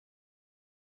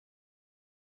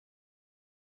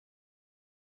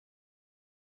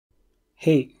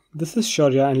Hey, this is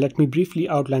Sourya and let me briefly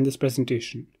outline this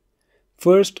presentation.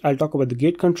 First, I'll talk about the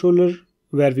gate controller,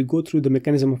 where we go through the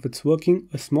mechanism of its working,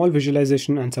 a small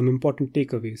visualization and some important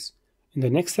takeaways. In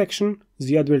the next section,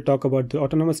 Ziyad will talk about the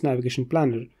Autonomous Navigation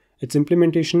Planner, its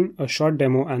implementation, a short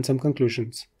demo and some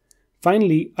conclusions.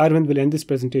 Finally, Arvind will end this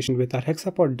presentation with our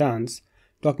Hexapod dance,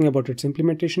 talking about its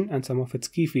implementation and some of its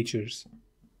key features.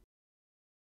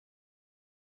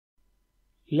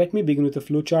 Let me begin with a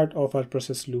flowchart of our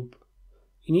process loop.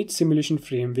 In each simulation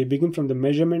frame, we begin from the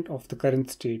measurement of the current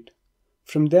state.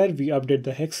 From there, we update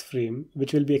the hex frame,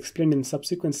 which will be explained in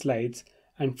subsequent slides,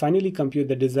 and finally compute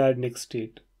the desired next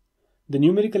state. The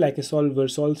numerical IK solver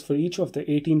solves for each of the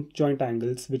 18 joint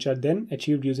angles, which are then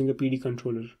achieved using a PD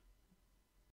controller.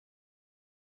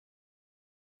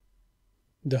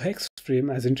 The hex frame,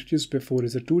 as introduced before,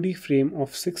 is a 2D frame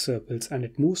of 6 circles and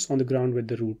it moves on the ground with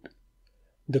the root.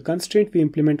 The constraint we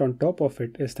implement on top of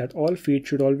it is that all feet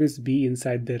should always be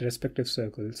inside their respective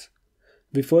circles.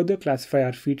 We further classify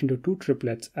our feet into two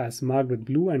triplets as marked with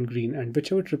blue and green, and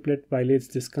whichever triplet violates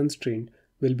this constraint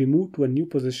will be moved to a new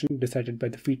position decided by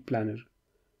the feet planner.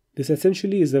 This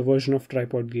essentially is a version of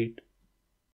tripod gate.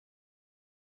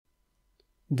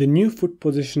 The new foot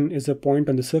position is a point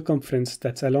on the circumference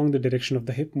that's along the direction of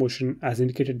the hip motion as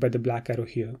indicated by the black arrow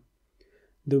here.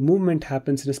 The movement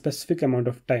happens in a specific amount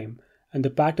of time, and the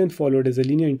pattern followed is a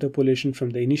linear interpolation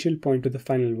from the initial point to the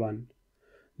final one.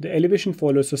 The elevation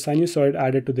follows a sinusoid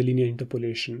added to the linear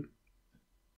interpolation.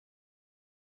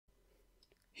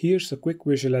 Here's a quick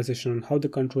visualization on how the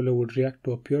controller would react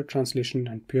to a pure translation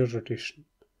and pure rotation.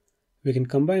 We can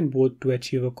combine both to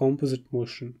achieve a composite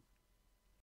motion.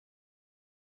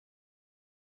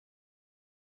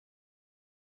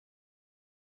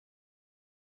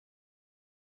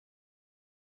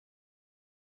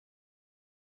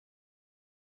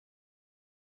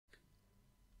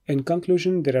 In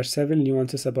conclusion, there are several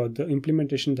nuances about the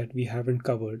implementation that we haven't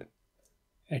covered.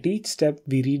 At each step,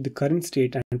 we read the current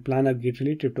state and plan our gate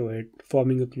relative to it,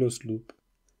 forming a closed loop.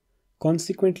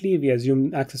 Consequently, we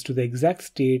assume access to the exact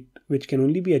state, which can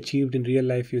only be achieved in real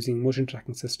life using motion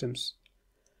tracking systems.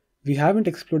 We haven't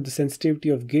explored the sensitivity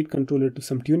of gate controller to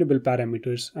some tunable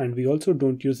parameters, and we also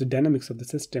don't use the dynamics of the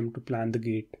system to plan the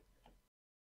gate.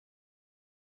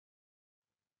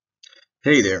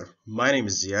 Hey there, my name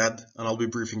is Ziyad, and I'll be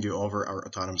briefing you over our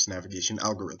autonomous navigation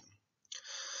algorithm.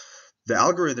 The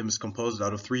algorithm is composed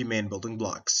out of three main building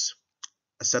blocks: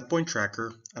 a set point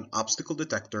tracker, an obstacle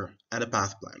detector, and a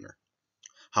path planner.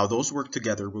 How those work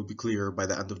together will be clear by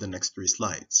the end of the next three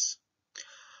slides.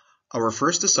 Our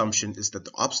first assumption is that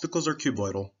the obstacles are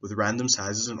cuboidal with random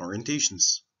sizes and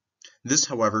orientations. This,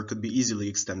 however, could be easily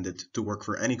extended to work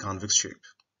for any convex shape.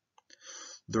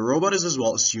 The robot is as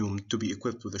well assumed to be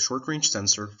equipped with a short-range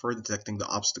sensor for detecting the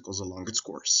obstacles along its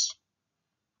course.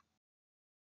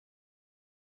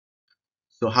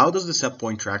 So how does the set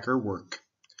point tracker work?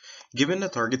 Given a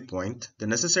target point, the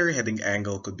necessary heading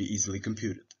angle could be easily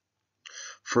computed.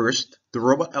 First, the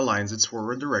robot aligns its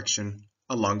forward direction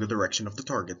along the direction of the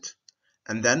target,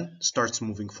 and then starts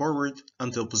moving forward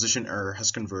until position error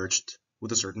has converged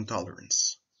with a certain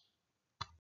tolerance.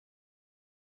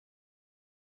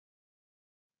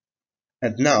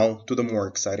 And now to the more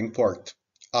exciting part: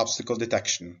 obstacle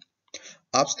detection.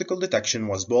 Obstacle detection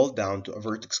was boiled down to a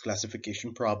vertex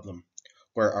classification problem,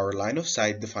 where our line of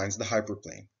sight defines the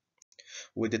hyperplane.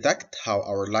 We detect how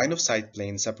our line of sight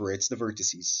plane separates the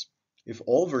vertices. If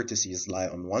all vertices lie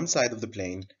on one side of the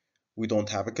plane, we don't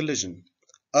have a collision.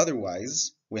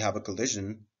 Otherwise, we have a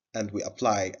collision, and we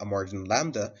apply a margin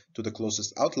lambda to the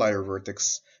closest outlier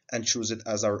vertex and choose it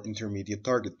as our intermediate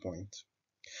target point.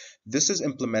 This is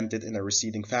implemented in a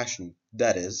receding fashion.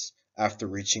 That is, after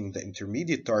reaching the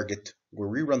intermediate target, we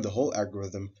rerun the whole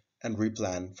algorithm and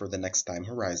replan for the next time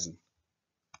horizon.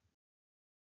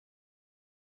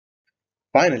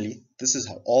 Finally, this is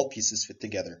how all pieces fit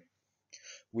together.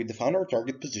 We define our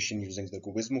target position using the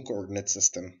Gobismo coordinate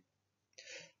system.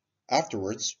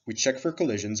 Afterwards, we check for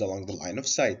collisions along the line of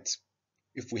sight.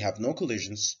 If we have no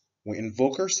collisions, we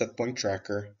invoke our setpoint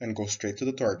tracker and go straight to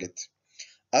the target.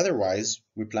 Otherwise,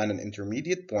 we plan an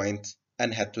intermediate point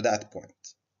and head to that point,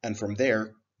 and from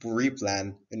there, we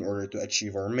replan in order to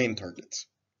achieve our main target.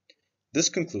 This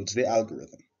concludes the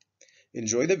algorithm.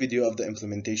 Enjoy the video of the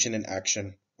implementation in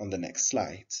action on the next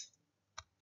slide.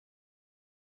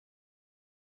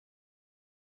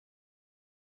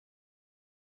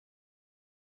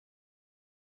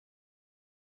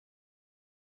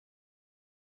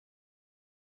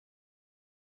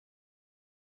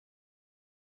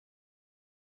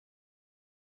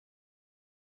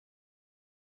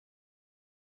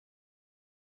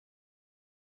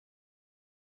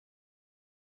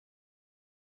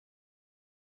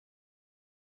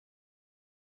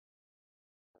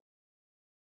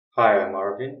 Hi, I'm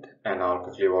Arvind, and I'll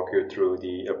quickly walk you through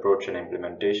the approach and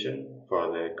implementation for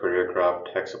the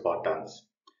choreographed hexapod dance.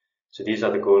 So these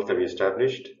are the goals that we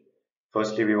established.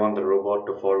 Firstly, we want the robot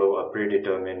to follow a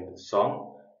predetermined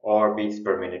song or beats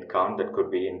per minute count that could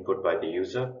be input by the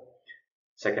user.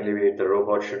 Secondly, the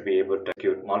robot should be able to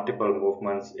execute multiple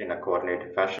movements in a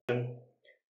coordinated fashion.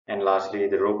 And lastly,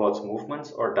 the robot's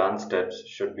movements or dance steps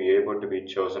should be able to be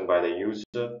chosen by the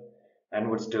user and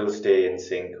would still stay in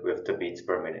sync with the beats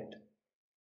per minute.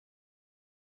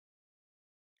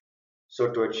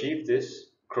 So to achieve this,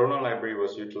 Chrono library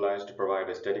was utilized to provide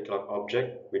a steady clock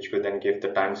object, which could then give the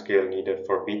timescale needed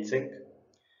for beat sync.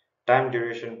 Time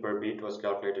duration per beat was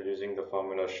calculated using the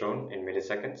formula shown in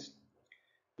milliseconds.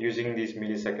 Using these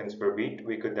milliseconds per beat,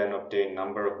 we could then obtain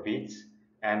number of beats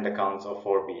and the counts of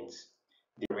 4 beats.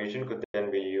 The information could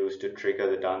then be used to trigger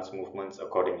the dance movements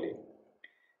accordingly.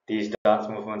 These dance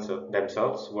movements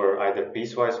themselves were either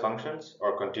piecewise functions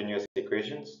or continuous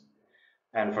equations,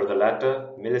 and for the latter,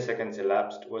 milliseconds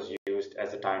elapsed was used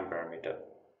as a time parameter.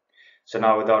 So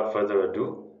now without further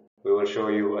ado, we will show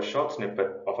you a short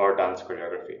snippet of our dance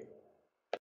choreography.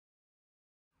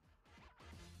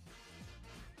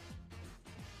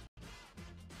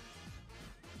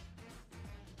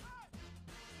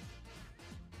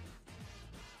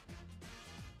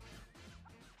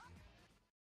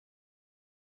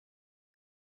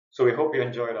 So we hope you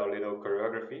enjoyed our little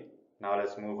choreography. Now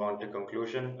let's move on to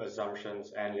conclusion,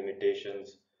 assumptions, and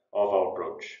limitations of our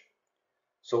approach.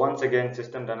 So once again,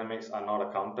 system dynamics are not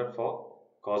accounted for,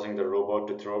 causing the robot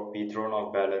to be thrown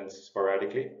off balance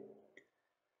sporadically.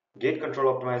 Gate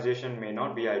control optimization may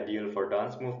not be ideal for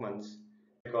dance movements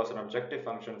because an objective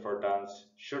function for dance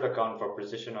should account for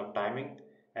precision of timing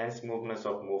and smoothness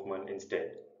of movement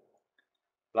instead.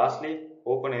 Lastly,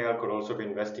 OpenAI could also be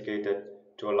investigated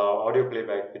to allow audio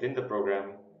playback within the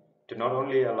program to not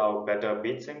only allow better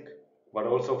beat sync, but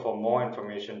also for more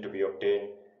information to be obtained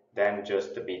than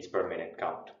just the beats per minute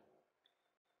count.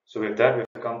 So with that,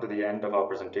 we've come to the end of our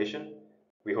presentation.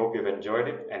 We hope you've enjoyed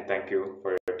it and thank you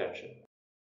for your